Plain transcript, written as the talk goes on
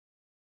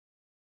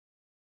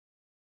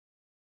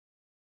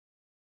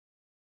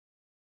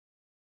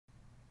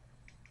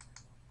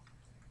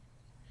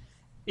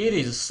It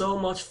is so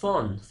much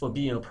fun for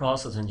being a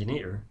process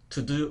engineer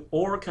to do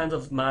all kinds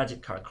of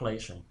magic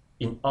calculation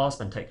in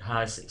AspenTech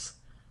HYSYS.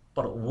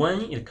 But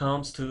when it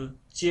comes to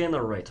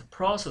generate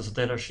process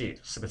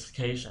datasheet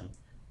specification,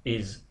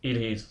 it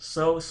is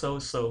so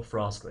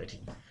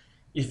frustrating.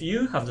 If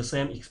you have the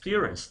same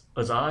experience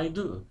as I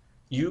do,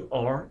 you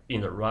are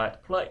in the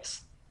right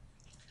place.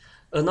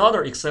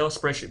 Another Excel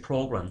spreadsheet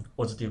program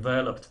was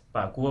developed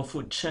by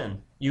Guofu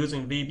Chen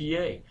using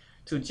VBA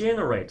to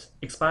generate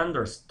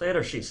expanders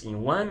datasheets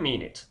in 1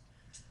 minute.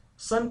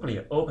 Simply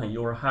open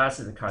your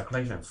HYSYS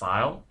calculation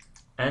file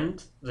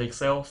and the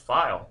Excel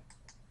file.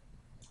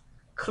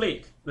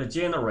 Click the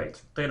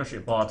Generate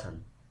Datasheet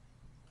button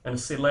and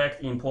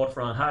select Import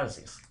from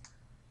HYSYS.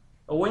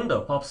 A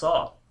window pops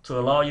up to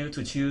allow you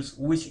to choose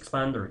which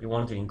expander you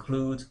want to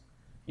include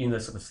in the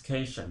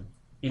specification.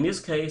 In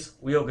this case,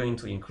 we are going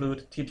to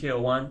include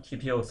TPL1,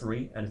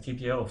 TPL3, and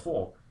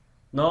TPL4.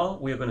 Now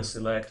we are going to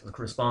select the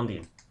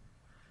corresponding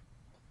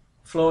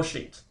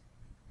flowsheet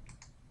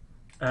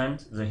and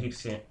the heat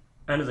sink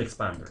and the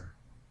expander.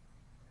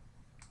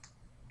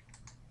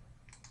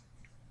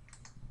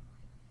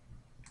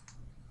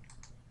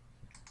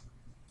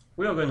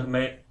 We are going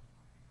to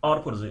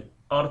output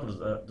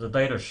the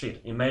data sheet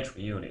in metric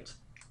unit.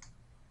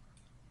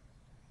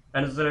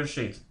 And the data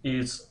sheet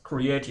is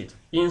created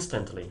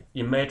instantly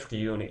in metric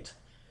unit.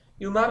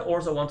 You might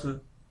also want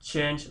to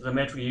change the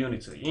metric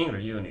unit to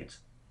English unit.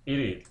 It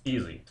is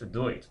easy to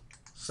do it.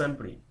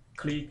 Simply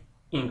click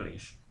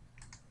English.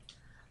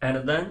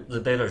 And then the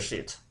data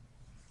sheet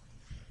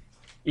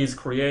is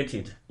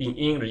created in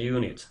English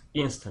unit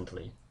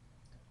instantly.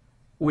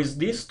 With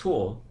this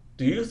tool,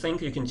 do you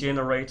think you can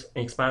generate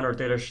an expander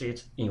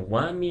datasheet in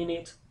 1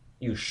 minute?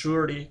 You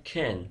surely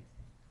can.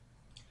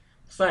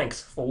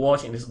 Thanks for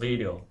watching this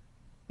video.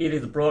 It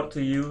is brought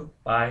to you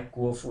by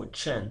Guofu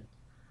Chen.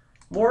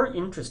 More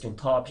interesting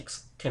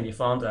topics can be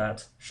found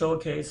at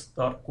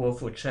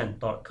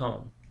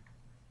showcase.guofuchen.com.